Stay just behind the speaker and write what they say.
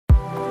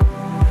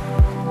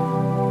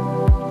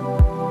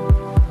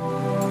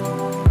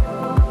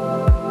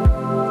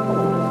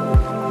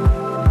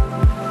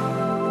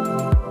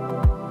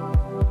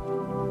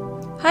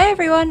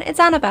everyone, it's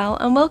Annabelle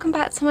and welcome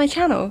back to my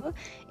channel.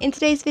 In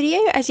today's video,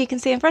 as you can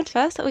see in front of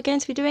us, we're going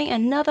to be doing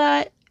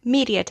another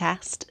media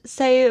test.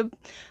 So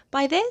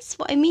by this,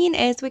 what I mean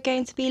is we're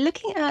going to be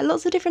looking at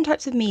lots of different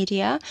types of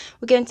media.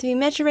 We're going to be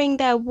measuring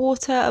their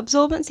water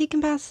absorbancy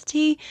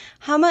capacity,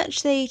 how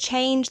much they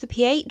change the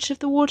pH of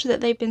the water that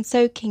they've been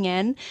soaking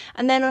in,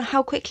 and then on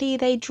how quickly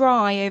they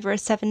dry over a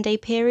 7-day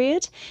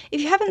period.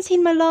 If you haven't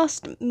seen my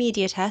last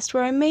media test,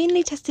 where I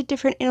mainly tested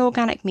different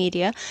inorganic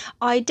media,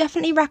 I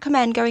definitely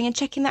recommend going and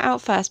checking that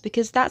out first,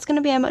 because that's going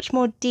to be a much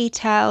more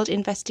detailed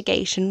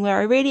investigation where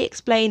I really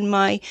explain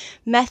my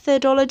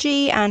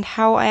methodology and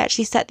how I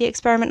actually set the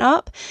experiment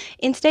up.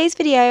 In today's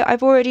video,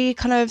 I've already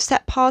kind of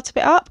set part of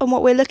it up, and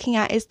what we're looking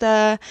at is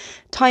the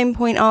time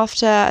point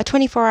after a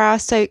 24-hour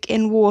soak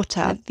in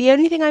water. The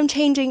only thing I'm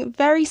changing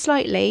very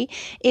slightly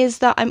is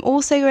that I'm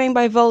also going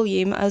by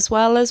volume as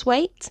well as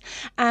weight.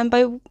 And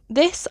by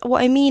this,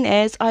 what I mean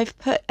is I've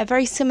put a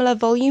very similar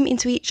volume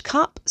into each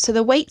cup, so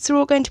the weights are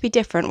all going to be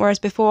different, whereas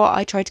before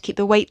I tried to keep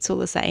the weights all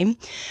the same.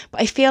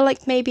 But I feel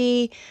like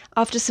maybe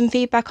after some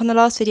feedback on the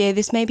last video,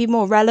 this may be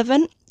more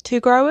relevant to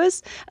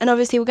growers, and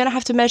obviously we're going to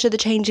have to measure the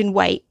change in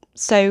weight,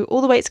 so all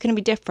the weights are going to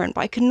be different,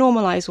 but I can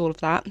normalize all of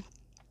that.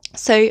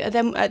 So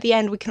then at the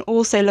end we can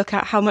also look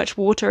at how much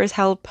water is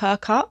held per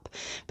cup,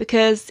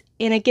 because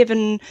in a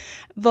given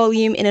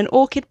volume in an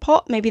orchid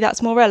pot, maybe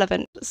that's more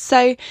relevant.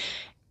 So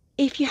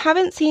if you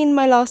haven't seen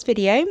my last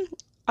video,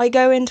 I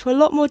go into a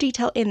lot more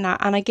detail in that,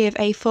 and I give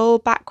a full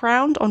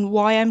background on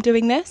why I'm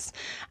doing this.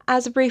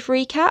 As a brief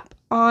recap,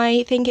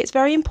 I think it's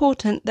very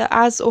important that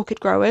as orchid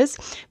growers,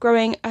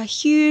 growing a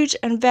huge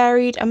and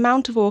varied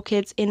amount of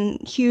orchids in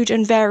huge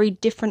and varied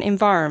different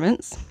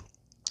environments,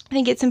 I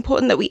think it's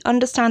important that we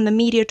understand the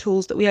media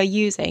tools that we are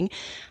using,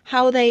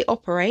 how they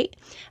operate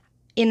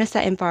in a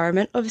set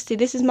environment. Obviously,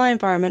 this is my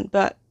environment,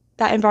 but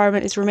that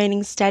environment is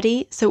remaining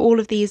steady, so all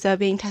of these are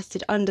being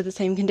tested under the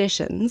same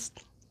conditions.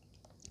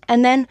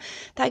 And then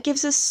that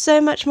gives us so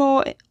much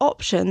more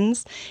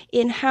options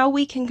in how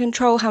we can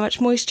control how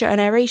much moisture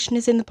and aeration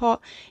is in the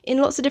pot in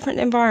lots of different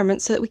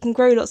environments, so that we can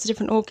grow lots of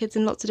different orchids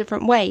in lots of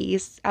different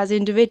ways as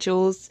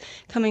individuals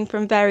coming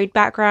from varied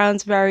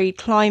backgrounds, varied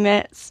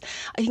climates.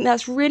 I think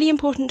that's really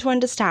important to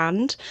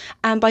understand,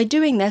 and by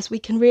doing this we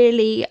can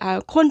really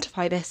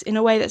quantify this in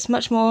a way that's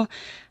much more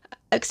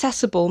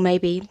accessible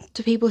maybe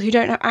to people who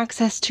don't have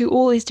access to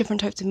all these different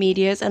types of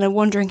medias and are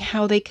wondering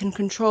how they can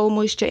control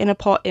moisture in a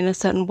pot in a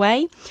certain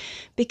way.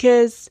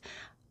 Because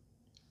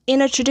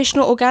in a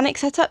traditional organic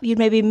setup, you'd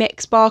maybe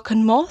mix bark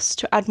and moss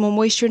to add more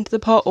moisture into the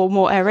pot or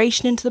more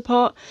aeration into the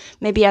pot,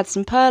 maybe add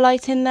some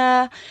perlite in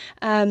there.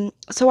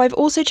 So I've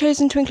also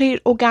chosen to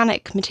include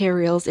organic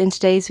materials in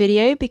today's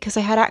video because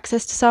I had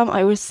access to some.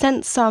 I was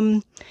sent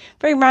some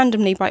very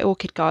randomly by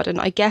Orchid Garden.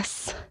 I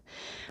guess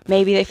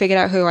maybe they figured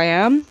out who I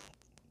am.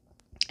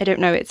 I don't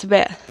know, it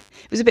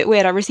was a bit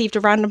weird. I received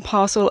a random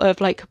parcel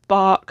of like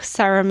bark,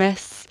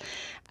 ceramis,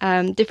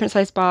 different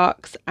sized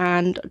barks,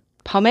 and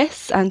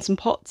pumice, and some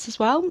pots as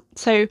well.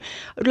 So I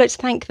would like to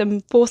thank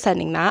them for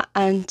sending that,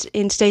 and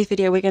in today's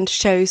video we're going to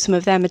show some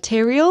of their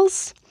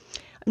materials.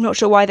 I'm not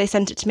sure why they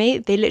sent it to me.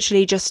 They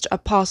literally just, a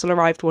parcel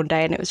arrived one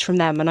day and it was from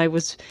them, and I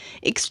was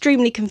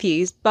extremely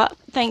confused, but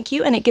thank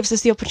you. And it gives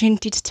us the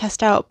opportunity to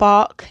test out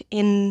bark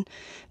in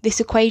this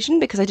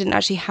equation because I didn't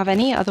actually have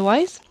any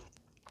otherwise.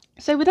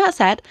 So with that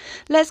said,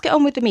 let's get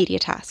on with the media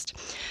test.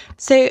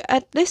 So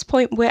at this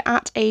point, we're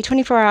at a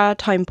 24-hour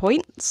time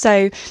point.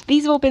 So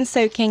these have all been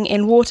soaking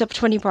in water for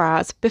 24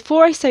 hours.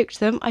 Before I soaked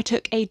them, I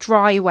took a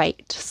dry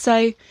weight. So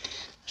I'll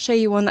show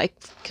you one that I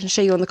can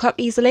show you on the cup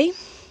easily.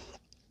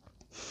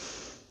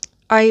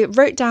 I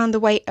wrote down the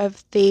weight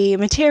of the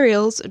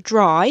materials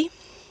dry.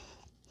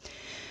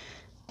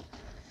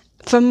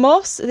 For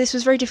moss, this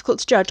was very difficult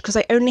to judge because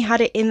I only had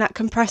it in that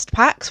compressed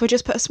pack, so I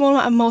just put a small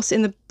amount of moss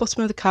in the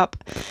bottom of the cup,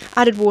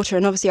 added water,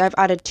 and obviously I've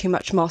added too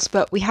much moss,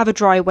 but we have a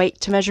dry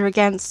weight to measure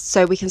against,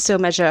 so we can still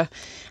measure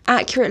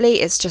accurately.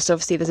 It's just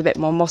obviously there's a bit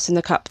more moss in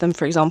the cup than,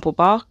 for example,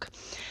 bark,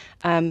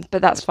 but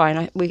that's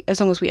fine.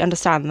 As long as we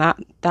understand that,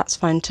 that's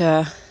fine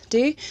to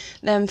do.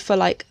 Then for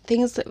like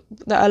things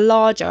that are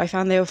larger, I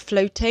found they were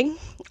floating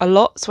a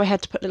lot, so I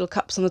had to put little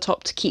cups on the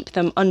top to keep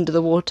them under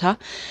the water.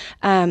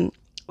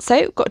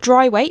 So got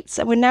dry weights,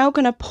 and we're now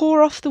going to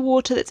pour off the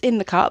water that's in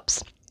the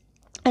cups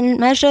and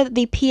measure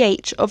the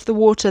pH of the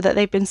water that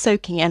they've been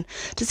soaking in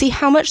to see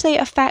how much they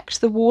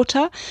affect the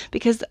water,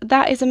 because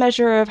that is a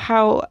measure of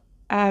how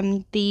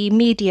the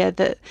media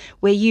that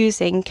we're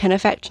using can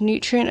affect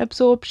nutrient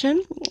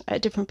absorption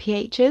at different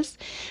pHs.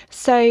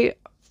 So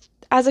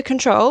as a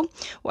control,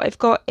 what I've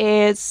got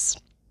is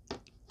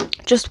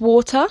just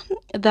water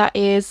that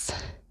is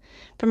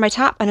from my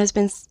tap and has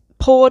been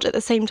poured at the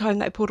same time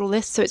that I poured all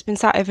this, so it's been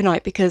sat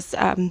overnight because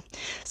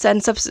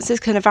certain substances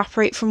can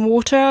evaporate from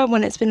water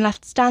when it's been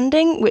left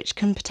standing, which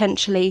can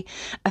potentially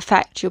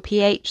affect your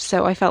pH,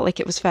 so I felt like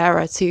it was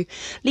fairer to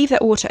leave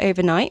that water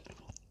overnight.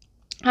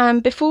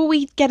 Before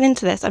we get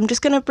into this, I'm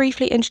just going to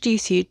briefly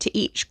introduce you to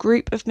each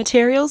group of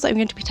materials that I'm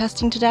going to be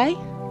testing today.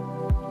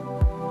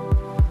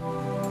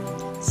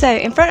 So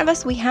in front of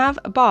us we have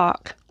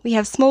bark. We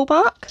have small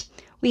bark,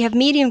 we have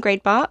medium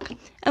grade bark,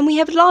 and we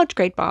have large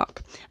grade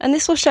bark. And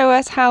this will show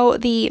us how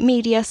the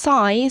media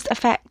size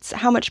affects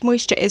how much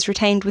moisture is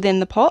retained within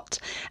the pot,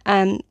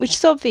 which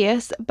is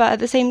obvious, but at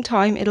the same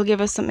time it'll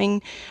give us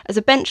something as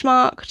a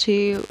benchmark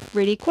to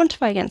really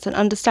quantify against and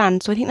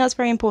understand. So I think that's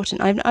very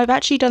important. I've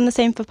actually done the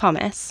same for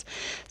pumice.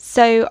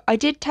 So I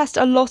did test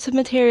a lot of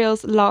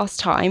materials last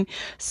time,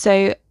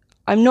 so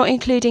I'm not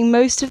including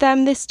most of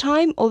them this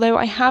time, although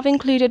I have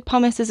included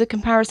pumice as a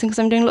comparison because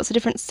I'm doing lots of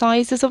different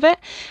sizes of it.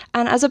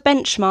 And as a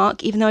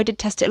benchmark, even though I did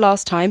test it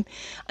last time,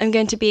 I'm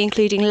going to be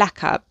including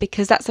leca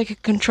because that's like a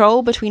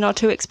control between our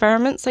two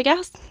experiments, I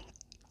guess.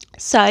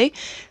 So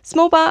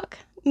small bark,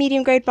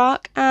 medium grade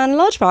bark and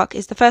large bark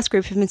is the first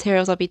group of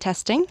materials I'll be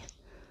testing.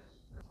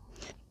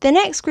 The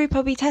next group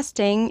I'll be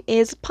testing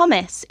is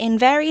pumice in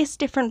various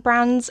different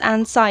brands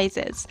and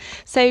sizes.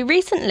 So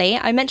recently,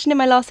 I mentioned in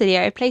my last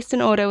video, I placed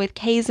an order with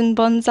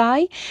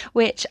Absorbancy,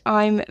 which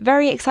I'm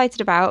very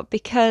excited about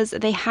because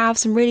they have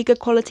some really good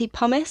quality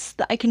pumice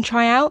that I can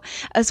try out,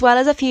 as well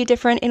as a few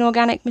different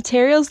inorganic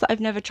materials that I've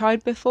never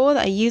tried before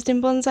that I used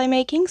in bonsai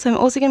making. So I'm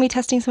also going to be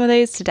testing some of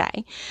those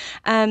today.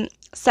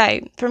 So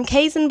from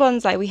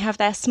Absorbancy, we have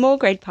their small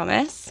grade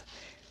pumice,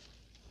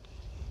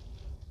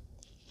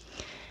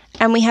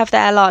 and we have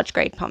their large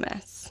grade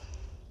pumice.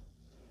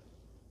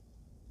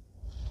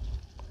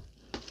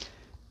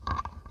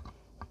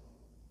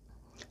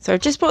 So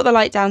I've just brought the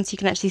light down so you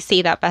can actually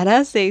see that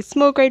better. So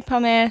small grade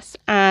pumice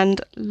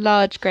and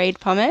large grade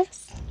pumice.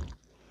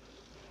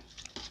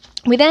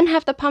 We then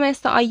have the pumice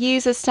that I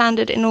use as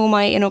standard in all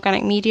my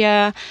inorganic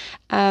media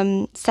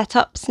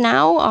setups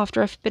now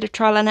after a bit of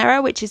trial and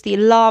error, which is the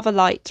lava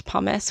light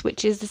pumice,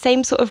 which is the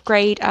same sort of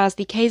grade as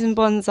the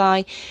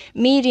Absorbancy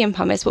medium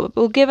pumice, but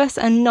will give us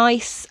a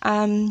nice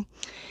kind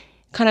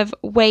of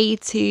way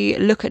to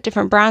look at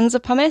different brands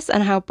of pumice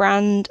and how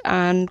brand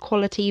and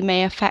quality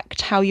may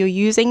affect how you're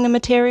using the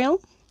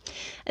material.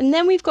 And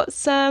then we've got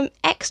some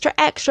extra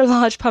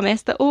large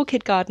pumice that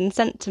Orchid Garden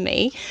sent to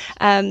me.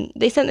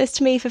 They sent this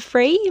to me for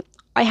free.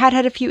 I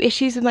had a few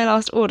issues with my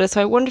last order,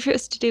 so I wonder if it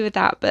was to do with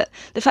that, but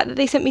the fact that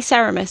they sent me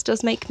Ceramis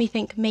does make me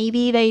think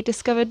maybe they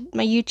discovered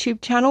my YouTube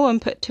channel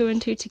and put two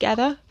and two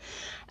together.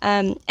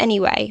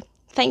 Anyway,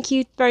 thank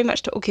you very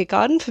much to Orchid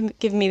Garden for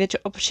giving me the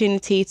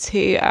opportunity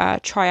to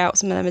try out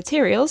some of their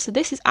materials. So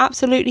this is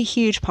absolutely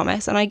huge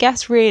pumice, and I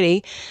guess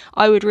really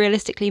I would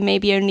realistically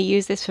maybe only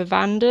use this for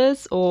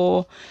Vandas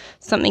or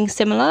something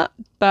similar,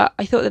 but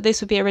I thought that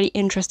this would be a really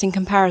interesting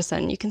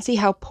comparison. You can see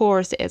how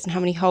porous it is and how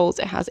many holes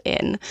it has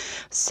in.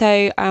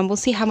 So we'll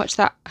see how much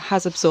that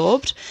has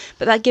absorbed,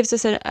 but that gives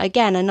us,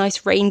 again, a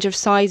nice range of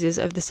sizes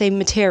of the same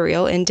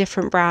material in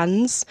different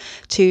brands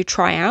to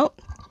try out.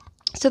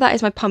 So that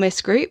is my pumice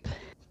group.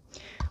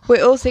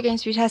 We're also going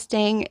to be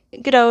testing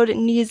good old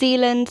New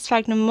Zealand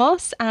sphagnum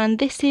moss, and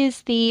this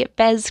is the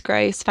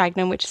Besgrow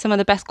sphagnum, which is some of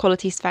the best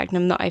quality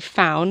sphagnum that I've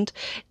found.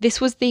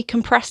 This was the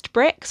compressed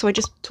brick, so I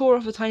just tore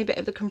off a tiny bit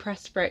of the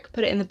compressed brick,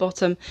 put it in the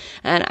bottom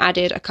and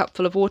added a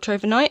cupful of water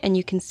overnight, and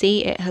you can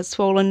see it has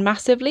swollen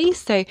massively.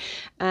 So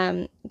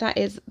that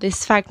is this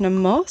sphagnum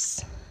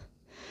moss.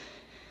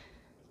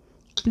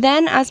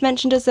 Then, as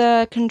mentioned as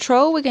a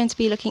control, we're going to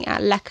be looking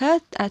at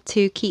leca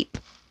to keep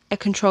a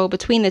control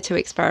between the two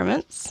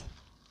experiments.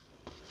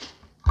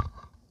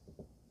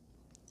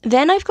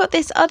 Then I've got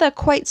this other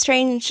quite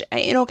strange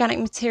inorganic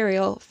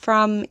material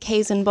from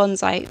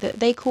Absorbancy that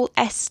they call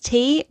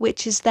ST,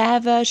 which is their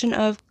version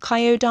of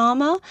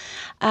Kyodama.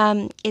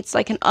 It's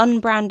like an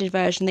unbranded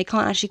version. They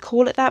can't actually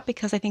call it that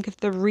because I think of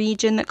the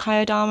region that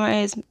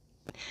Kyodama is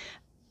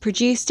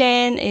produced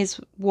in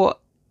is what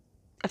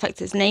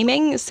affects its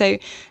naming. So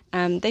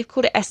they've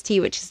called it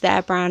ST, which is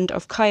their brand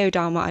of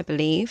Kyodama, I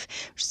believe,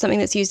 which is something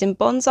that's used in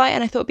bonsai,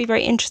 and I thought it'd be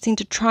very interesting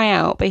to try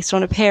out based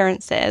on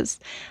appearances.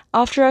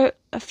 After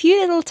a few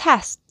little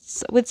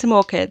tests with some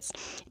orchids,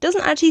 it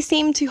doesn't actually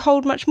seem to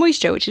hold much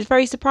moisture, which is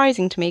very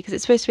surprising to me because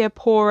it's supposed to be a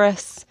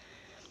porous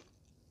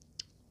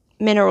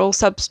mineral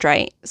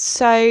substrate.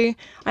 So I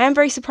am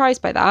very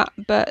surprised by that,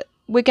 but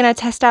we're going to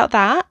test out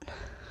that.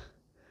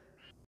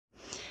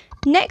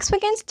 Next, we're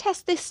going to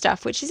test this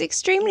stuff, which is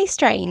extremely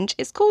strange.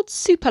 It's called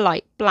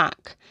Superlight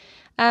Black.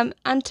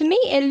 And to me,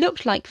 it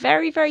looked like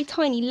very, very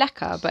tiny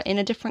leca, but in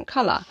a different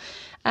colour.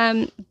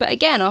 But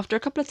again, after a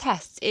couple of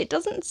tests, it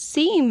doesn't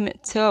seem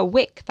to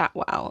wick that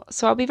well.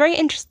 So I'll be very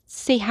interested to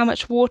see how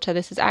much water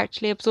this has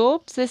actually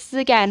absorbed. So this is,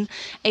 again,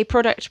 a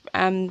product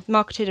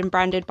marketed and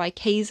branded by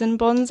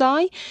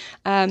Absorbancy.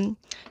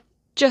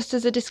 Just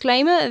as a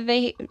disclaimer,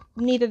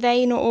 neither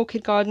they nor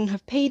Orchid Garden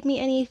have paid me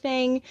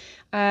anything,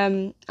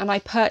 and I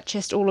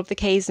purchased all of the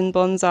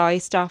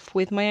Absorbancy stuff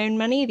with my own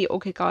money. The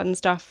Orchid Garden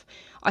stuff,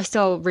 I'm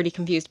still really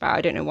confused about.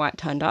 I don't know why it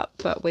turned up,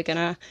 but we're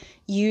gonna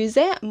use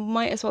it.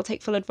 Might as well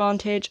take full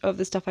advantage of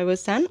the stuff I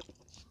was sent.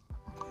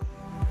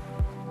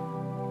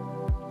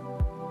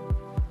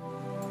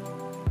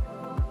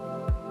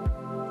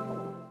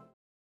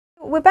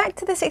 We're back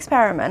to this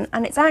experiment,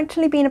 and it's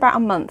actually been about a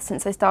month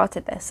since I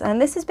started this,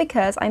 and this is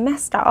because I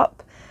messed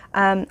up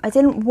I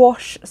didn't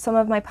wash some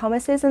of my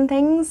pumices and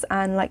things,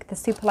 and like the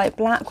super light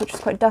black, which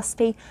was quite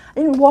dusty.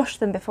 I didn't wash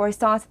them before I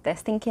started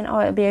this, thinking, oh,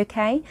 it'll be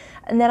okay.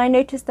 And then I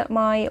noticed that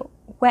my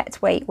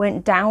wet weight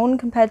went down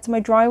compared to my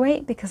dry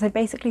weight because I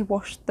basically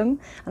washed them,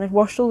 and I'd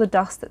washed all the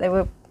dust that they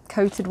were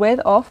coated with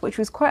off, which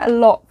was quite a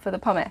lot for the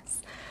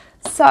pumice.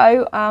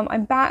 So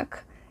I'm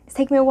back. It's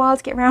taken me a while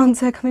to get around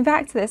to coming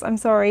back to this. I'm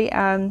sorry.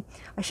 I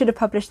should have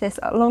published this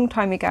a long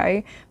time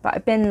ago, but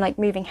I've been like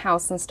moving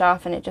house and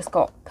stuff, and it just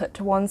got put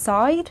to one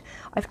side.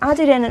 I've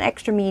added in an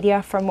extra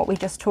media from what we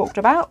just talked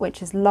about,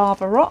 which is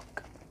lava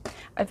rock.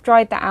 I've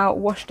dried that out,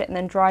 washed it, and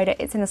then dried it.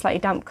 It's in a slightly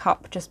damp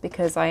cup just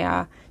because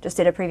I just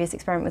did a previous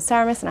experiment with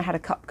ceramides and I had a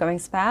cup going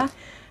spare.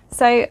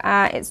 So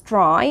it's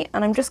dry,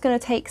 and I'm just going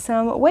to take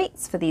some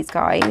weights for these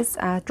guys,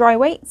 dry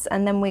weights,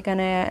 and then we're going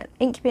to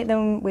incubate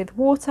them with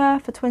water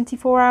for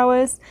 24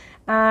 hours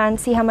and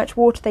see how much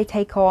water they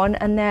take on,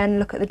 and then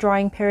look at the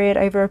drying period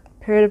over a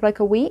period of like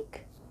a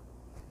week.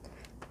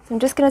 So I'm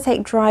just going to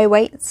take dry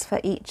weights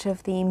for each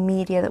of the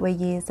media that we're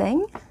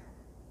using.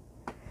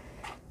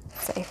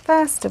 So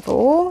first of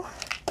all,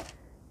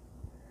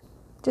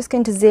 just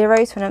going to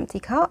 0 to an empty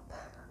cup.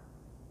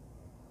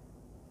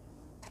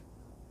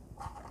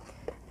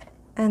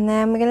 And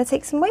then we're going to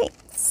take some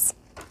weights.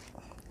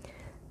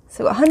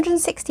 So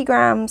 160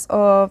 grams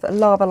of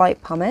lava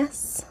light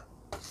pumice,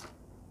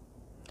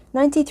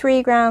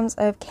 93 grams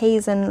of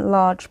Kaizen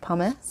large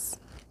pumice,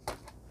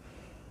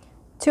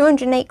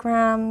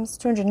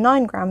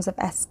 209 grams of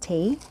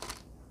ST,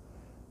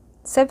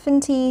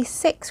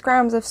 76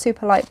 grams of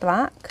super light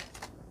black,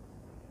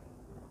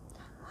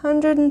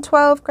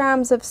 112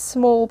 grams of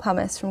small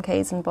pumice from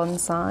Kaizen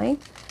Bonsai,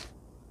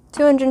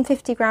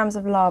 250 grams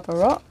of lava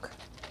rock,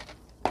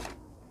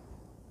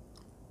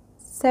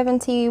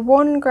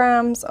 71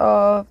 grams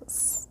of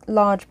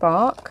large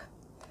bark,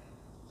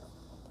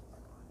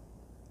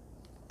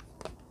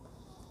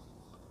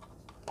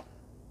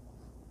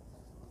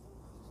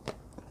 you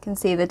can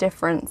see the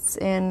difference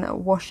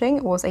in washing.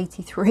 It was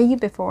 83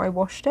 before I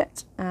washed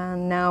it,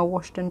 and now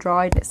washed and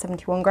dried it's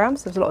 71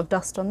 grams, so there's a lot of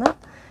dust on that.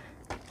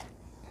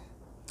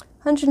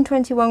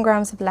 121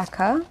 grams of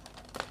lacquer,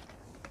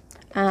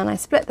 and I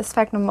split the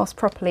sphagnum moss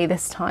properly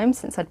this time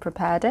since I'd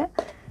prepared it.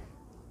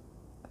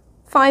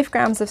 5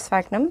 grams of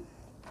sphagnum,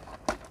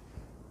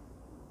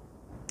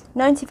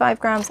 95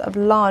 grams of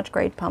large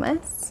grade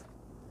pumice,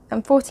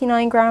 and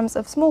 49 grams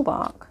of small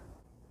bark,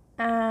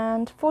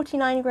 and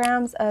 49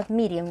 grams of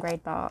medium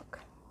grade bark.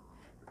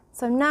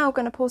 So I'm now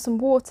going to pour some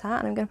water,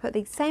 and I'm going to put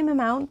the same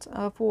amount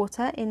of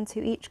water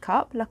into each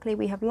cup. Luckily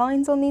we have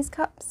lines on these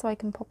cups, so I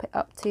can pop it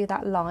up to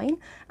that line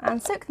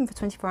and soak them for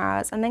 24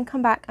 hours, and then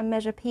come back and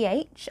measure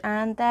pH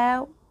and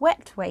their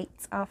wet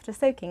weights after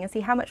soaking, and see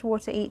how much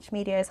water each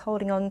media is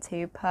holding on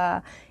to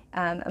per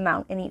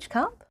amount in each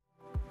cup.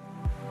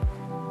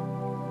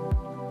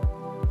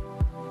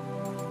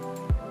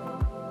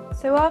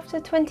 So after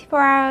 24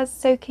 hours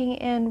soaking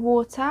in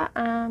water,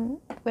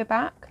 we're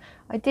back.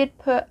 I did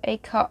put a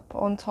cup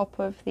on top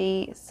of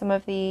some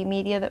of the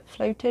media that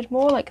floated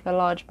more, like the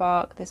large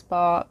bark, this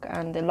bark,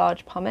 and the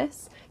large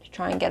pumice, to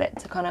try and get it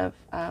to kind of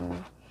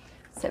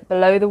sit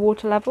below the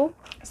water level.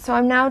 So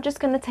I'm now just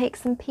going to take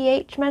some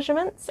pH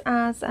measurements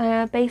as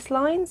a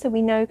baseline, so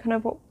we know kind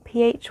of what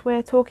pH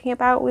we're talking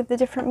about with the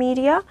different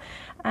media.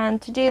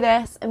 And to do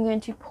this, I'm going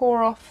to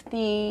pour off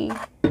the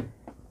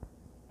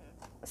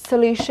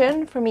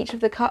solution from each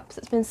of the cups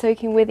that's been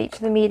soaking with each of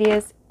the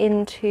medias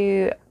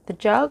into the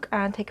jug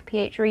and take a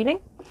pH reading.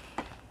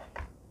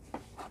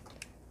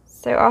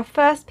 So our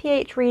first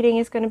pH reading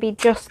is going to be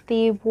just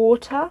the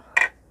water.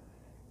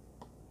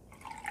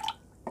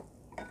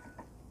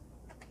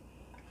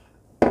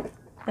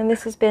 And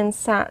this has been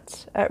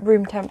sat at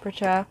room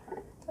temperature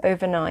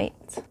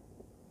overnight.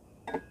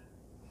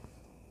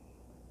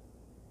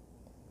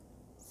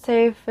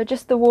 So for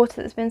just the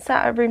water that's been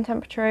sat at room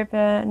temperature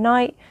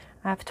overnight,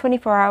 for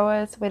 24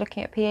 hours, we're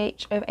looking at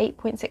pH of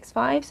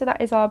 8.65, so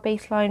that is our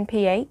baseline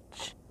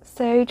pH.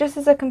 So just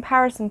as a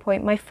comparison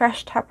point, my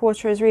fresh tap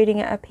water is reading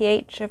at a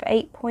pH of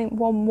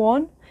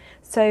 8.11,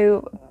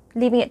 so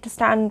leaving it to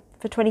stand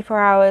for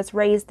 24 hours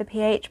raised the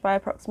pH by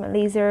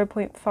approximately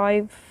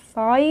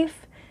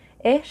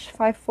 0.55-ish,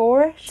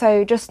 54-ish.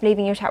 So just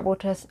leaving your tap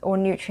water or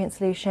nutrient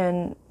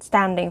solution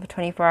standing for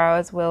 24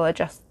 hours will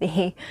adjust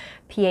the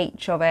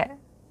pH of it.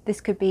 This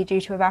could be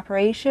due to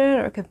evaporation,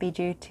 or it could be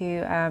due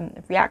to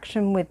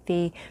reaction with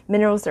the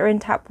minerals that are in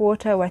tap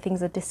water, where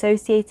things are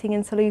dissociating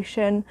in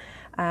solution.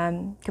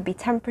 Could be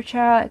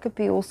temperature, it could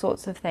be all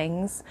sorts of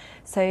things.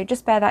 So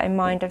just bear that in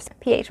mind.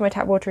 pH of my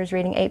tap water is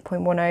reading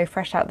 8.10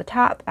 fresh out the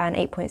tap and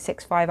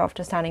 8.65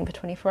 after standing for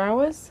 24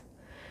 hours.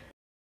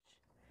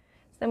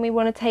 So then we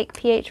want to take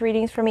pH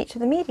readings from each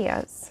of the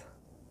medias.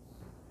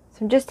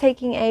 So I'm just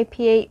taking a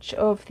pH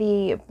of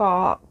the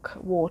bark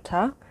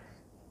water.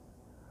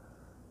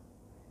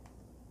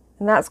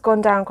 And that's gone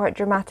down quite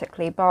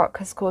dramatically. Bark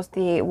has caused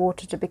the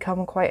water to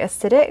become quite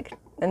acidic,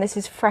 and this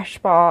is fresh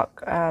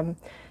bark,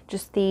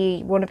 just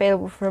the one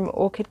available from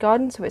Orchid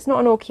Garden. So it's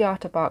not an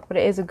Orchiata bark, but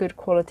it is a good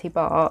quality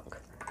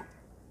bark.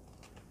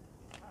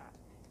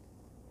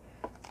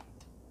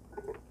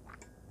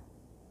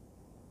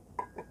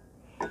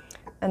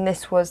 and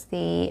this was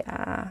the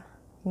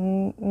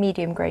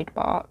medium grade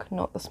bark,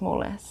 not the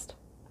smallest.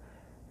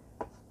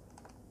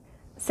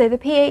 So the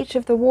pH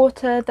of the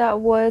water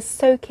that was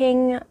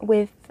soaking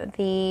with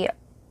the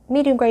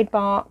medium grade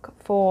bark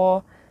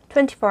for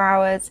 24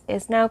 hours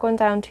is now gone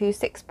down to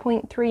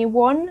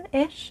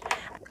 6.31-ish,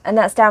 and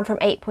that's down from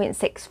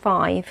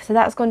 8.65, so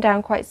that's gone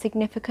down quite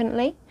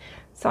significantly.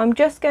 So I'm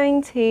just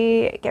going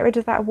to get rid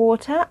of that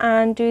water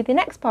and do the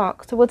next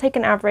bark. So we'll take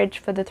an average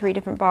for the 3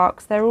 different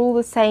barks. They're all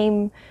the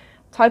same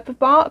type of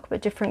bark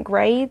but different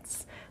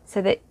grades,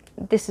 so that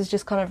this is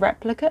just kind of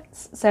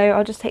replicates. So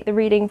I'll just take the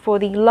reading for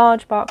the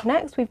large bark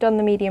next. We've done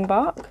the medium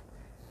bark.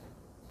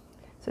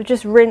 So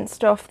just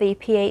rinsed off the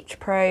pH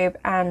probe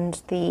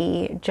and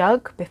the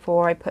jug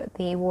before I put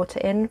the water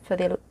in for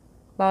the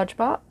large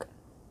bark.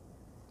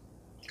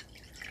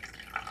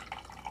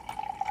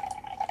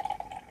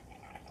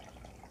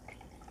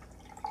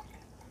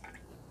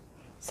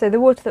 So the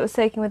water that was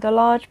soaking with the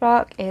large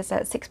bark is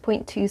at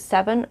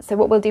 6.27. So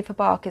what we'll do for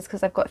bark is,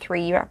 because I've got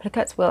 3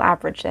 replicates, we'll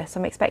average this.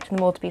 I'm expecting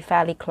them all to be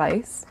fairly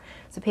close.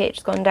 So pH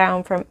has gone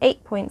down from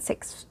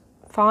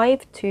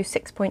 8.65 to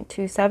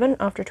 6.27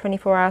 after a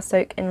 24-hour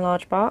soak in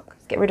large bark.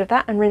 Let's get rid of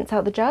that and rinse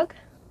out the jug.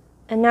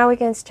 And now we're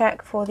going to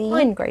check for the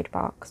fine grade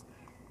barks.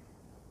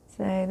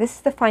 So this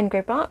is the fine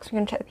grade bark, so we're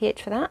going to check the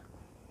pH for that.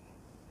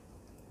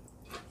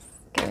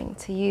 Going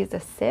to use a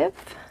sieve.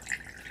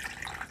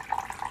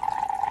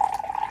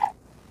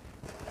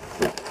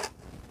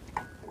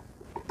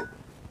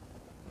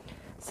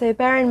 So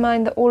bear in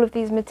mind that all of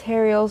these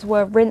materials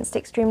were rinsed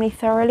extremely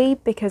thoroughly,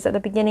 because at the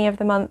beginning of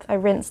the month I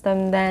rinsed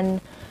them,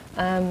 then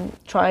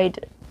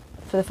tried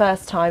for the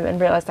first time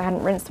and realised I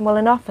hadn't rinsed them well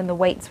enough and the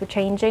weights were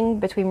changing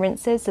between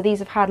rinses. So these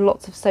have had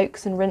lots of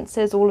soaks and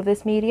rinses, all of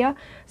this media.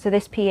 So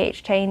this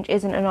pH change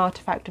isn't an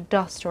artefact of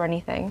dust or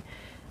anything.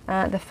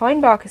 The fine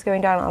bark is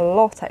going down a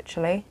lot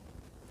actually.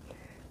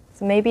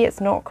 So maybe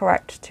it's not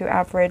correct to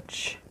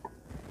average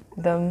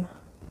them.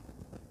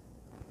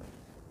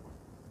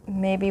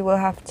 Maybe we'll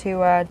have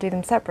to do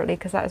them separately,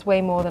 because that is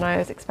way more than I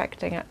was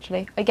expecting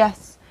actually. I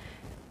guess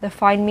the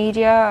fine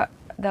media,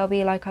 there'll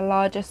be like a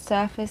larger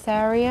surface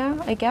area,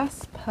 I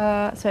guess,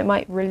 so it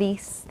might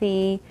release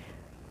the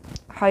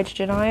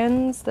hydrogen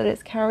ions that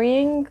it's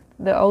carrying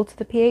that alter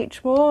the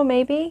pH more,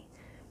 maybe.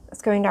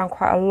 It's going down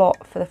quite a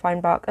lot for the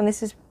fine bark, and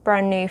this is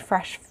brand new,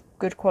 fresh,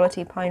 good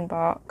quality pine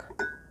bark.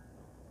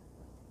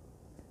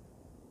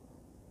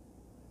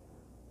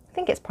 I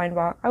think it's pine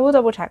bark. I will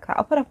double check that.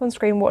 I'll put up on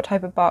screen what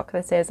type of bark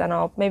this is, and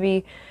I'll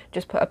maybe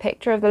just put a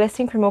picture of the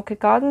listing from Orchid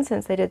Garden,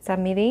 since they did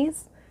send me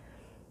these.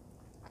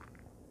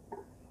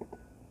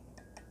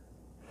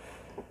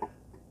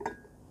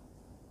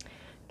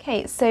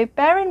 Okay, so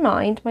bear in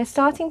mind my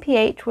starting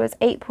pH was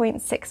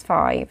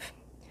 8.65.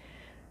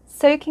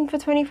 Soaking for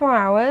 24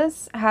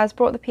 hours has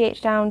brought the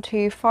pH down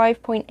to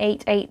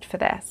 5.88 for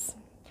this.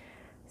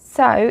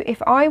 So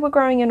if I were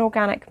growing in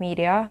organic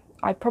media,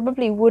 I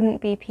probably wouldn't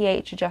be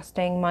pH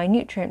adjusting my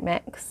nutrient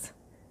mix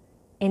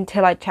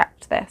until I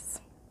checked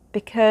this,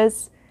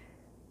 because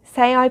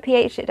say I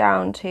pH it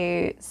down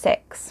to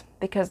 6,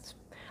 because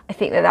I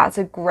think that that's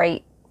a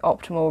great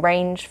optimal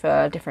range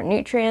for different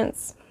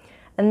nutrients,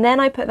 and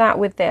then I put that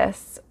with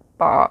this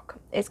bark,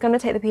 it's going to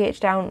take the pH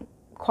down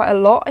quite a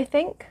lot, I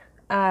think,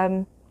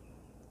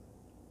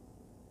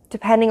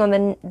 depending on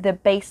the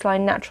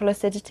baseline natural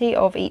acidity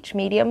of each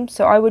medium.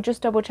 So I would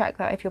just double check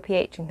that if you're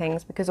pHing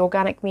things, because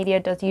organic media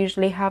does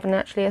usually have a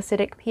naturally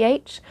acidic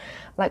pH,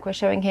 like we're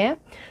showing here.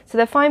 So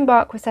the fine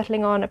bark was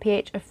settling on a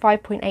pH of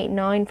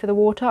 5.89 for the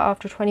water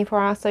after a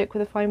 24-hour soak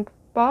with the fine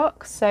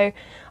bark. So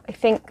I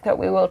think that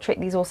we will treat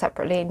these all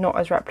separately, not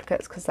as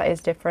replicates, because that is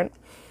different.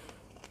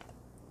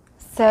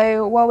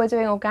 So while we're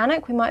doing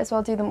organic, we might as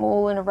well do them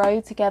all in a row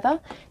together.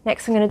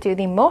 Next I'm going to do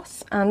the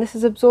moss, and this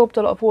has absorbed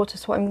a lot of water,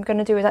 so what I'm going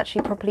to do is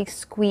actually properly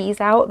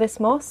squeeze out this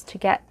moss to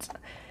get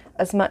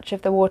as much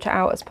of the water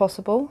out as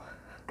possible.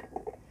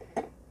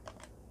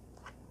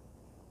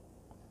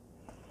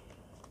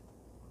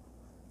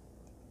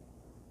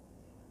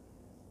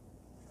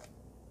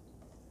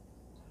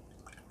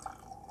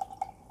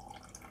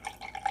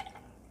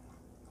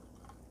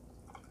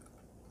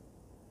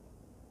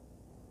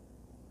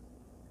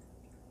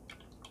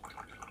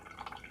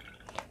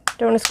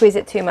 Don't want to squeeze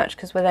it too much,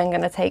 because we're then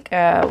going to take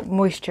a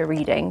moisture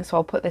reading, so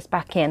I'll put this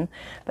back in,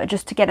 but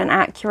just to get an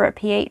accurate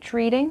pH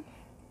reading.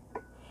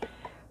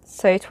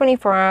 So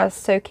 24 hours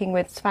soaking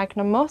with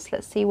sphagnum moss.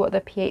 Let's see what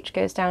the pH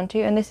goes down to,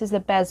 and this is the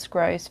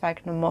Bezgrow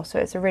sphagnum moss, so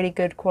it's a really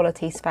good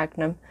quality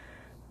sphagnum.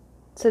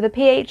 So the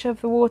pH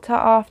of the water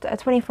after a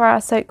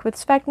 24-hour soak with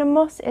sphagnum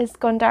moss is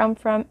gone down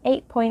from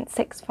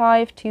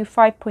 8.65 to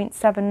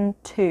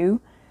 5.72.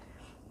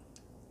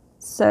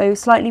 So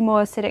slightly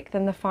more acidic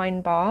than the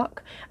fine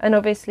bark, and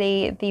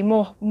obviously the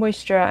more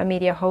moisture a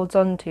media holds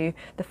on to,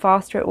 the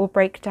faster it will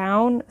break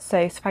down.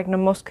 So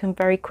sphagnum moss can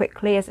very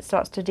quickly, as it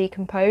starts to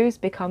decompose,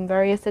 become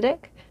very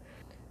acidic.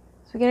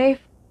 So we're going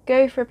to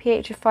go for a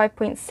pH of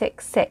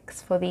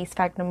 5.66 for the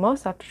sphagnum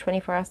moss after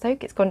 24-hour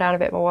soak. It's gone down a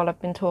bit more while I've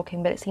been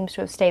talking, but it seems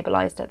to have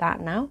stabilised at that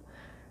now.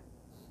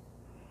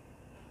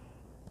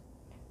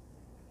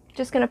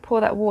 Just going to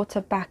pour that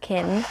water back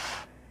in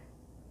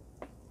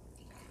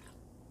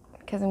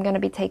because I'm going to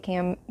be taking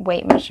a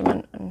weight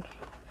measurement, and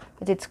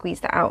I did squeeze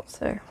that out,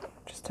 so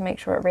just to make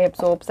sure it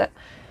reabsorbs it.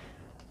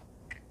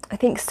 I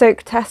think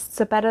soak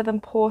tests are better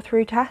than pour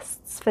through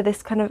tests for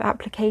this kind of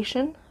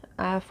application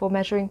for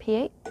measuring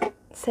pH.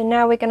 So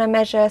now we're going to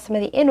measure some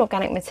of the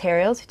inorganic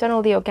materials. We've done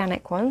all the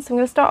organic ones. So I'm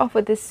going to start off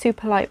with this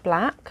super light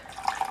black.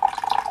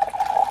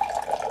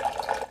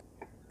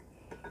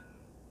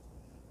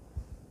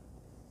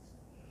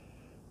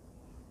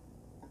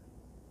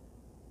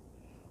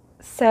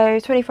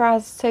 So 24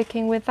 hours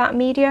soaking with that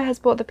media has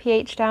brought the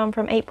pH down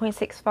from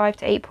 8.65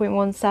 to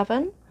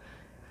 8.17.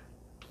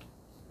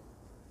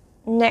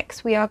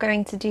 Next we are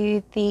going to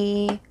do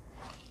the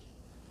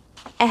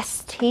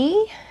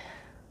ST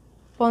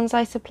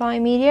bonsai supply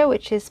media,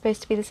 which is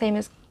supposed to be the same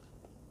as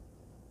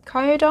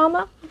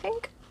Kyodama, I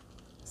think.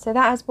 So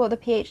that has brought the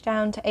pH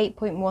down to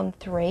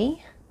 8.13.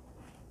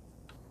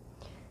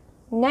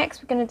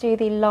 Next we're going to do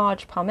the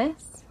large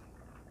pumice.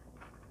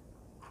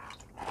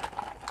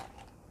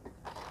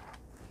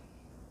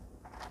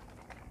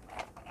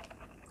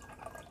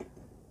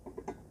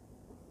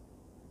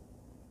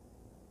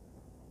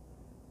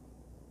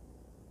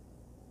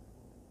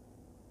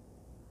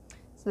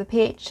 So the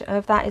pH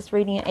of that is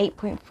reading at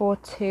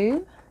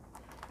 8.42.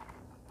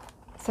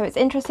 So it's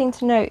interesting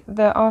to note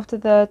that after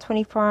the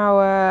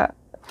 24-hour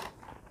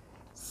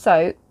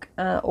soak,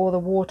 or the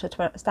water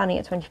standing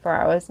at 24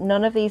 hours,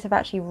 none of these have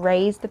actually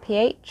raised the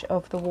pH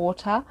of the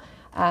water.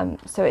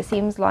 So it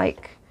seems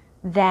like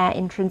their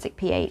intrinsic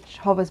pH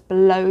hovers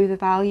below the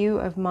value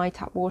of my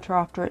tap water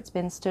after it's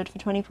been stood for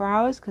 24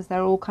 hours, because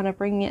they're all kind of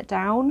bringing it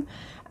down.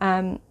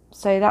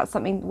 So that's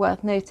something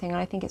worth noting, and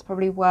I think it's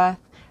probably worth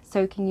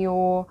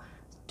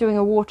doing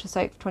a water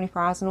soak for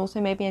 24 hours and also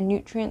maybe a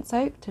nutrient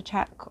soak to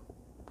check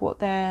what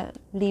they're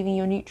leaving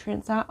your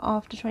nutrients at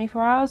after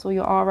 24 hours, or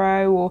your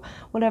RO, or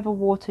whatever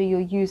water you're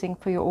using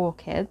for your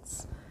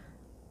orchids.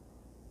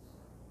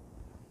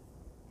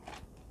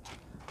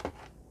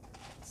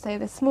 So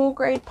the small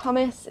grade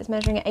pumice is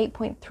measuring at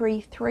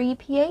 8.33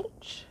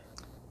 pH.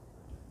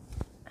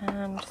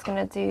 I'm just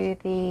going to do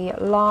the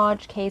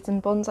large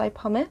Kaizen bonsai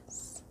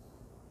pumice.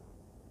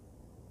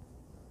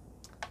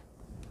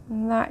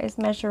 And that is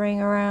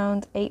measuring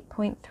around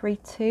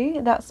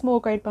 8.32. That small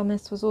grade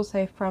pumice was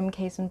also from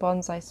Kaizen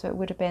Bonsai, so it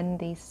would have been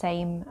the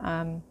same,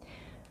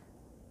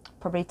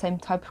 probably same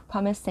type of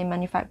pumice, same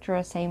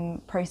manufacturer,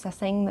 same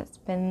processing that's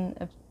been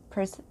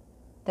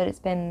that it's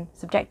been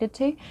subjected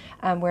to.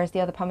 Whereas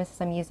the other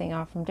pumices I'm using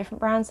are from different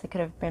brands. They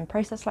could have been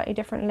processed slightly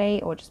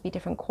differently, or just be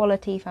different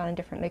quality, found in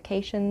different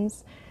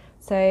locations.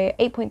 So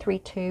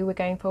 8.32 we're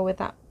going for with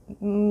that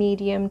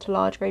medium to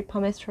large grade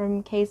pumice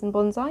from Kaizen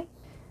Bonsai.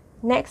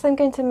 Next I'm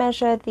going to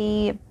measure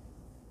the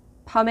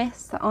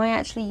pumice that I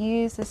actually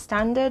use as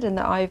standard, and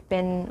that I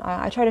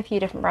tried a few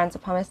different brands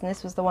of pumice, and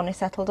this was the one I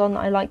settled on that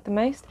I liked the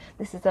most.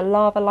 This is the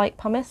lava light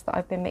pumice that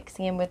I've been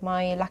mixing in with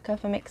my lacquer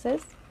for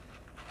mixes.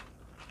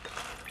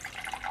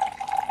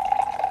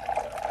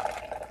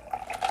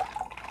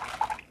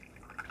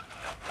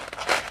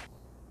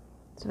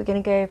 So we're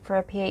going to go for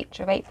a pH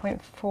of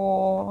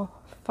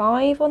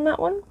 8.45 on that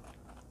one.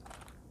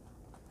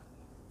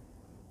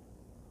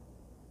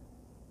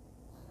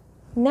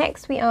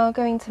 Next we are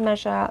going to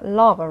measure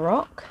lava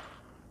rock.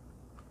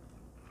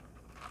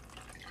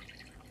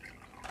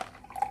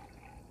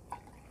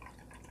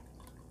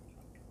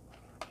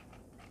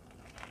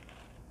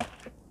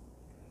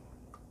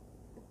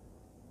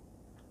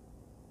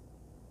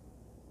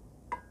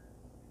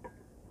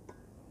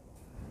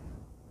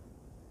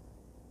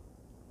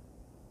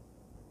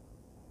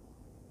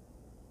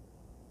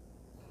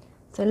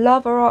 So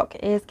lava rock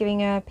is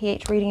giving a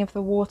pH reading of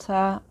the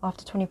water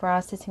after 24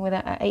 hours sitting with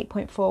it at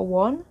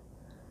 8.41.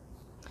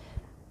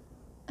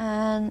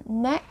 And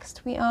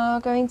next we are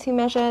going to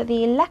measure the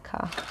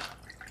leca.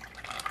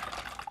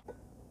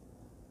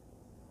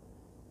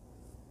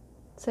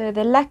 So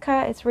the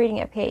leca is reading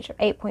at a pH of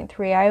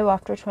 8.30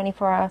 after a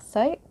 24-hour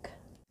soak.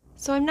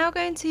 So I'm now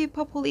going to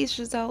pop all these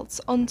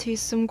results onto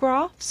some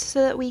graphs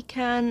so that we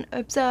can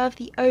observe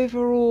the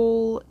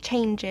overall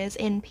changes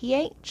in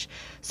pH.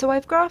 So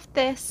I've graphed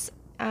this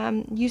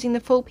using the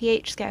full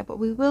pH scale, but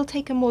we will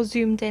take a more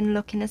zoomed in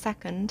look in a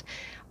second.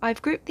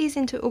 I've grouped these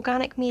into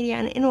organic media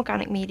and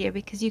inorganic media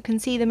because you can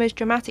see the most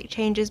dramatic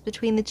changes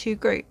between the two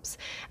groups,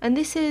 and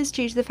this is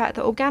due to the fact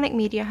that organic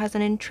media has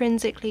an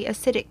intrinsically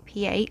acidic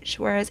pH,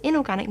 whereas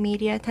inorganic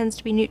media tends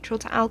to be neutral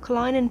to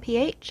alkaline in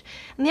pH,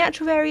 and the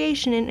actual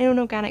variation in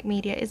inorganic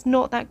media is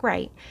not that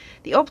great.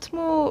 The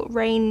optimal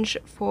range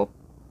for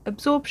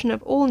absorption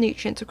of all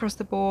nutrients across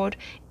the board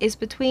is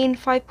between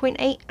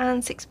 5.8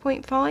 and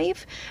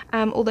 6.5,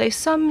 although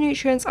some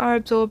nutrients are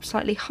absorbed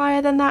slightly higher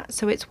than that,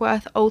 so it's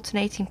worth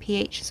alternating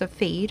pHs of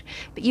feed.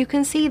 But you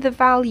can see the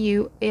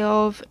value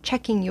of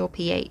checking your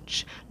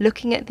pH,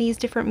 looking at these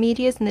different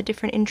medias and the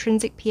different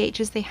intrinsic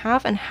pHs they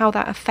have and how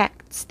that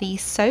affects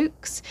these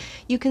soaks.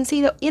 You can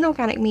see that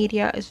inorganic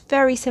media is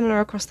very similar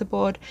across the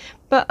board,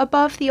 but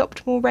above the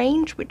optimal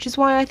range, which is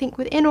why I think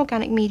with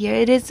inorganic media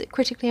it is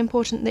critically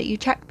important that you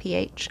check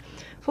pH.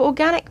 For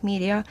organic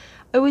media,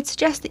 I would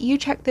suggest that you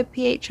check the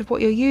pH of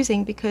what you're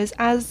using, because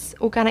as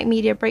organic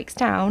media breaks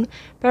down,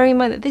 bearing in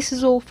mind that this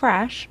is all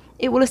fresh,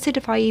 it will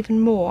acidify even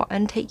more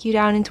and take you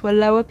down into a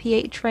lower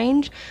pH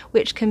range,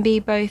 which can be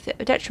both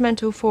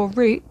detrimental for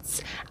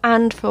roots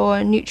and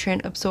for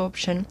nutrient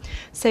absorption.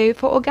 So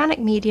for organic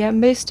media,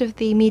 most of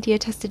the media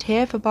tested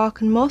here for bark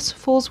and moss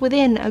falls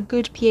within a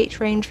good pH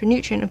range for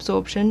nutrient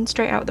absorption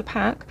straight out of the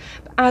pack,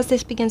 but as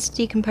this begins to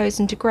decompose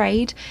and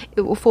degrade,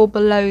 it will fall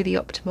below the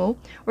optimal,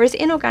 whereas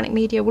inorganic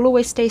media will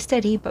always stay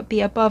steady but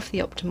be above the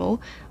optimal,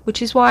 which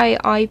is why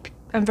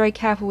I'm very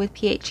careful with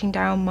pHing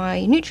down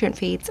my nutrient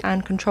feeds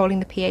and controlling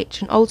the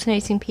pH and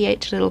alternating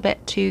pH a little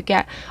bit to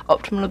get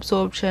optimal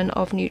absorption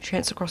of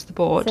nutrients across the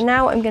board. So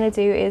now what I'm going to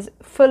do is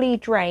fully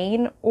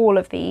drain all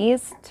of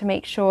these to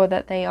make sure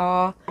that they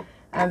are,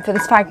 for the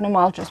sphagnum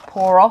I'll just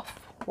pour off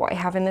what I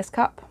have in this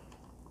cup.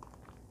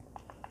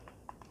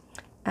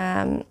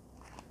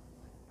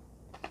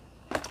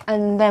 And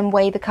then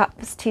weigh the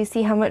cups to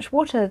see how much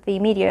water the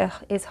media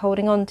is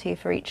holding on to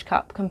for each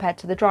cup compared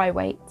to the dry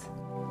weight.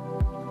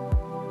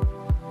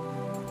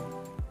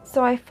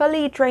 So I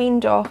fully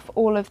drained off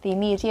all of the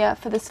media.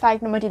 For the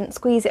sphagnum I didn't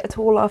squeeze it at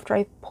all after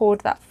I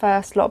poured that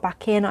first lot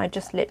back in. I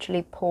just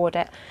literally poured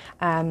it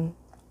and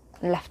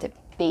left it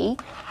be.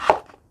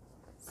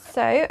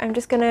 So I'm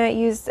just going to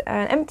use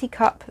an empty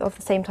cup of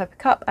the same type of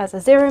cup as a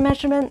zero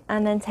measurement,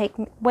 and then take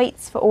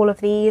weights for all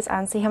of these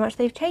and see how much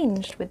they've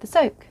changed with the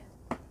soak.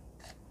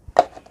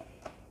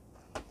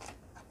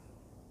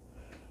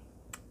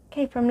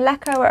 Okay, from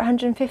Leca we're at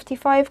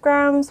 155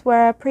 grams,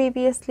 where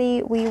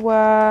previously we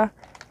were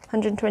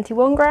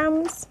 121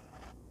 grams.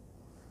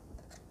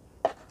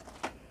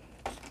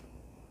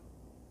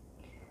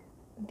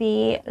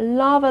 The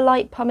Lava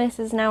Light Pumice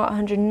is now at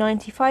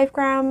 195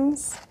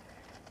 grams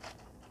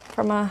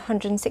from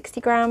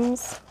 160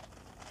 grams.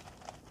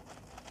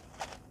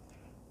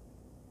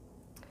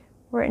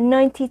 We're at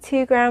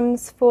 92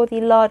 grams for the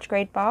large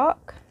grade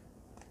bark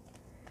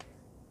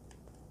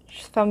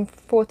from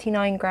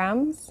 49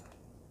 grams.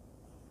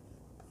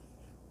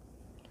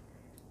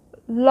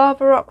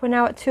 Lava rock, we're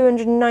now at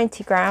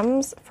 290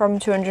 grams from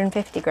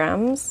 250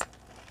 grams.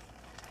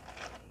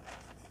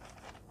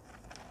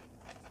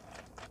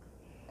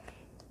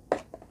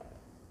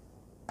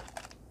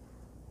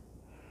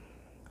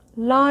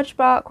 Large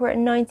bark, we're at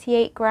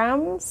 98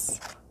 grams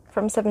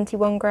from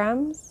 71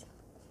 grams.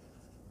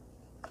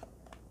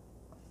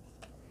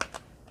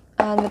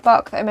 And the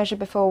bark that I measured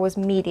before was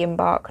medium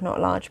bark, not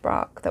large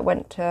bark, that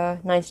went to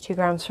 92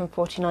 grams from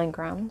 49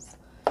 grams.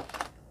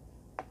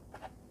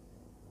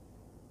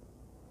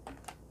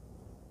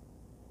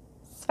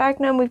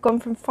 Sphagnum, we've gone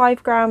from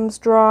 5 grams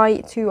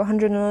dry to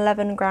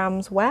 111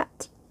 grams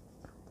wet.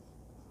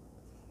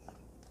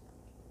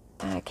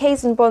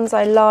 Kaizen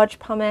Bonsai Large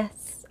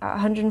Pumice at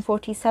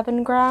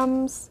 147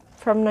 grams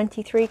from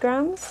 93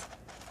 grams.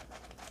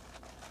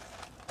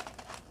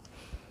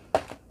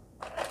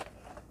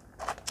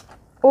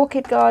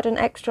 Orchid Garden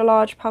Extra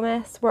Large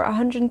Pumice, we're at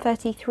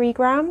 133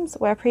 grams,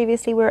 where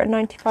previously we were at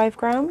 95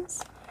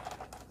 grams.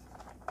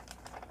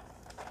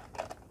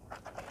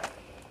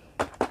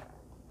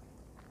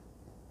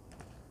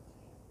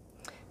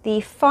 The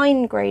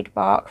fine grade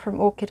bark from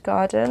Orchid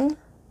Garden,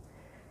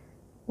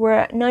 we're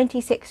at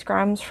 96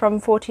 grams from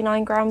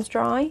 49 grams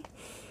dry.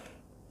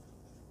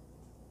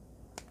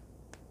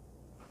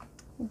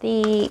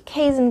 The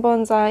Kaizen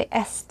Bonsai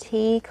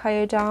ST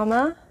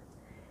Kyodama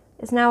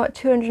is now at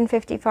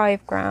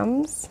 255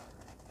 grams,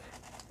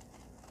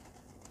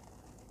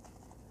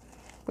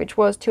 which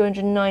was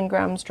 209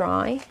 grams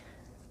dry.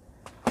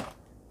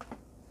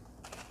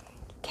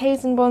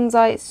 Kaizen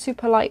Bonsai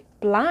Super Light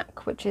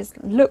Black, which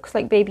looks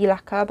like baby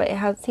lacquer, but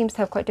it seems to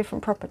have quite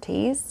different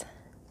properties.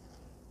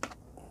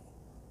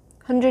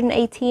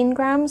 118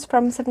 grams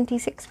from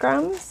 76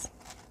 grams.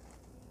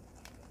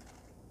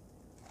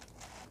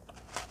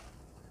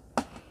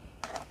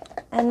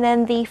 And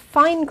then the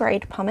fine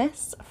grade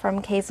pumice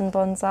from Kaizen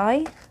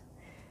Bonsai,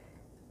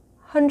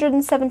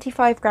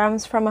 175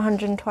 grams from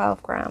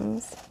 112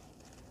 grams.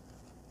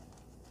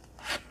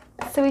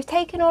 So we've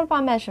taken all of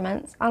our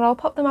measurements and I'll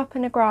pop them up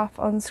in a graph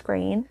on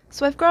screen.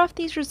 So I've graphed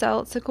these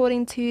results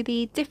according to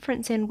the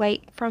difference in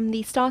weight from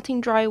the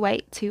starting dry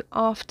weight to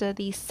after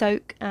the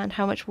soak and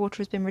how much water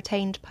has been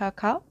retained per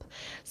cup.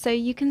 So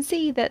you can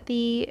see that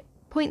the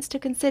points to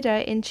consider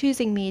in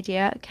choosing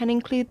media can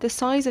include the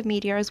size of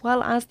media as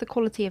well as the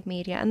quality of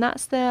media, and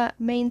that's the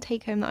main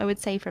take home that I would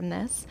say from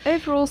this.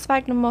 Overall,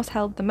 sphagnum moss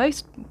held the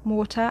most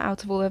water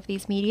out of all of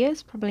these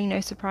medias, probably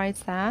no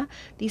surprise there.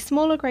 The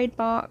smaller grade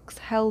barks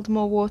held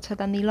more water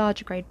than the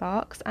larger grade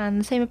barks, and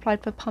the same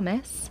applied for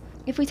pumice.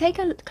 If we take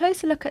a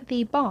closer look at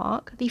the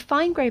bark, the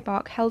fine grade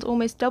bark held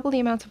almost double the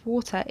amount of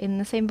water in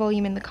the same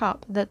volume in the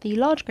cup that the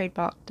large grade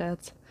bark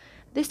does.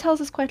 This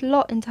tells us quite a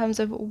lot in terms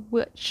of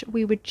which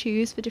we would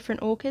choose for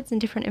different orchids in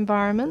different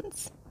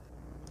environments.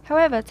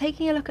 However,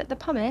 taking a look at the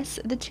pumice,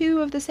 the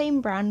two of the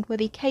same brand were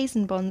the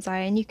Kaizen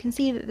Bonsai, and you can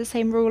see that the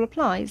same rule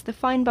applies. The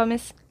fine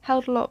pumice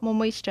held a lot more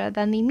moisture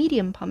than the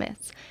medium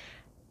pumice.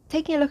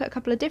 Taking a look at a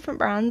couple of different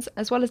brands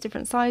as well as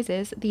different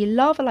sizes, the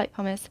Lava Light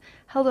Pumice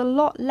held a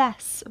lot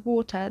less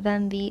water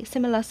than the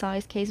similar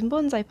size Case and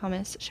Bonsai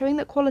Pumice, showing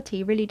that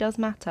quality really does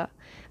matter,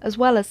 as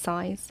well as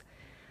size.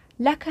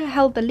 Leca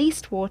held the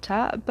least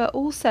water, but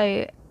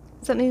also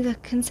something to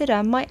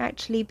consider might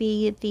actually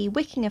be the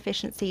wicking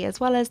efficiency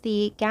as well as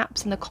the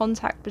gaps in the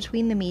contact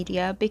between the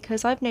media,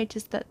 because I've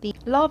noticed that the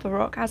lava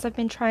rock, as I've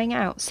been trying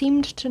out,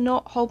 seemed to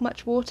not hold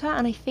much water,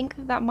 and I think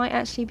that might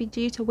actually be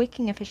due to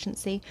wicking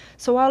efficiency.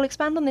 So I'll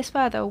expand on this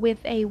further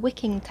with a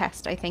wicking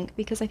test, I think,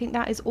 because I think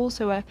that is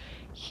also a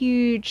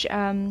huge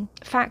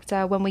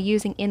factor when we're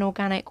using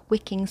inorganic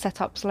wicking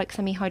setups like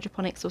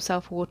semi-hydroponics or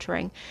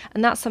self-watering,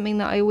 and that's something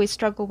that I always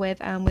struggle with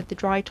the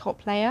dry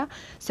top layer.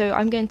 So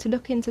I'm going to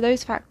look into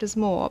those factors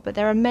more, but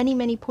there are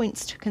many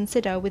points to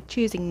consider with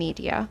choosing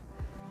media.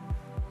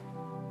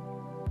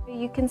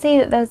 You can see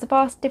that there's a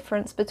vast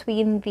difference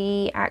between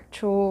the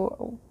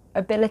actual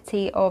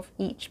ability of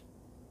each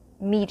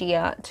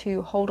media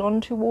to hold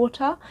on to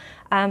water.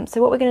 So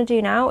what we're going to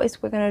do now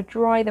is we're going to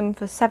dry them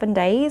for 7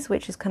 days,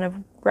 which is kind of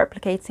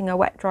replicating a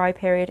wet dry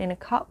period in a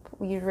cup.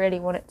 You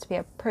really want it to be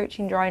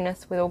approaching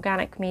dryness with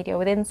organic media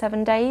within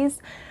 7 days,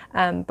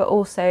 but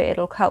also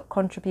it'll help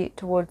contribute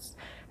towards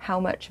how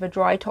much of a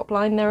dry top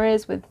line there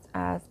is with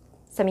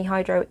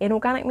semi-hydro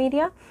inorganic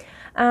media.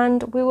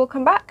 And we will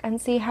come back and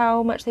see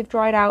how much they've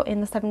dried out in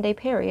the 7-day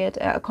period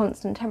at a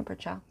constant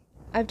temperature.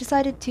 I've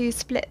decided to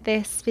split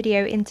this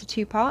video into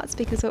 2 parts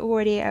because we're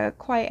already at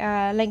quite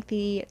a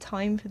lengthy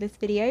time for this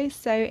video.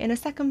 So in a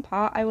second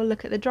part I will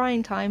look at the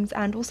drying times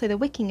and also the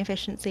wicking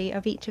efficiency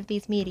of each of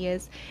these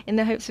medias, in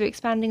the hopes of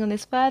expanding on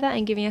this further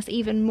and giving us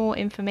even more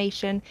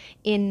information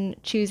in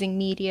choosing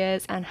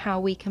medias and how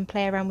we can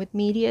play around with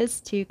medias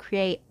to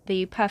create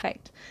the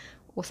perfect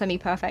or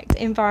semi-perfect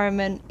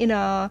environment in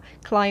our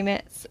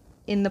climates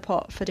in the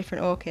pot for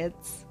different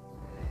orchids.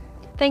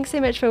 Thanks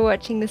so much for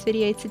watching this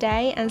video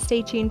today, and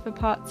stay tuned for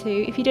part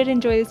 2. If you did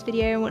enjoy this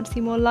video and want to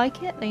see more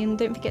like it, then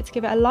don't forget to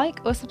give it a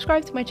like or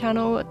subscribe to my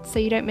channel so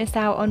you don't miss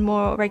out on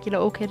more regular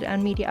orchid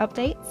and media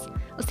updates.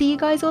 I'll see you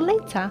guys all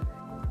later.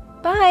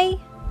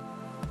 Bye!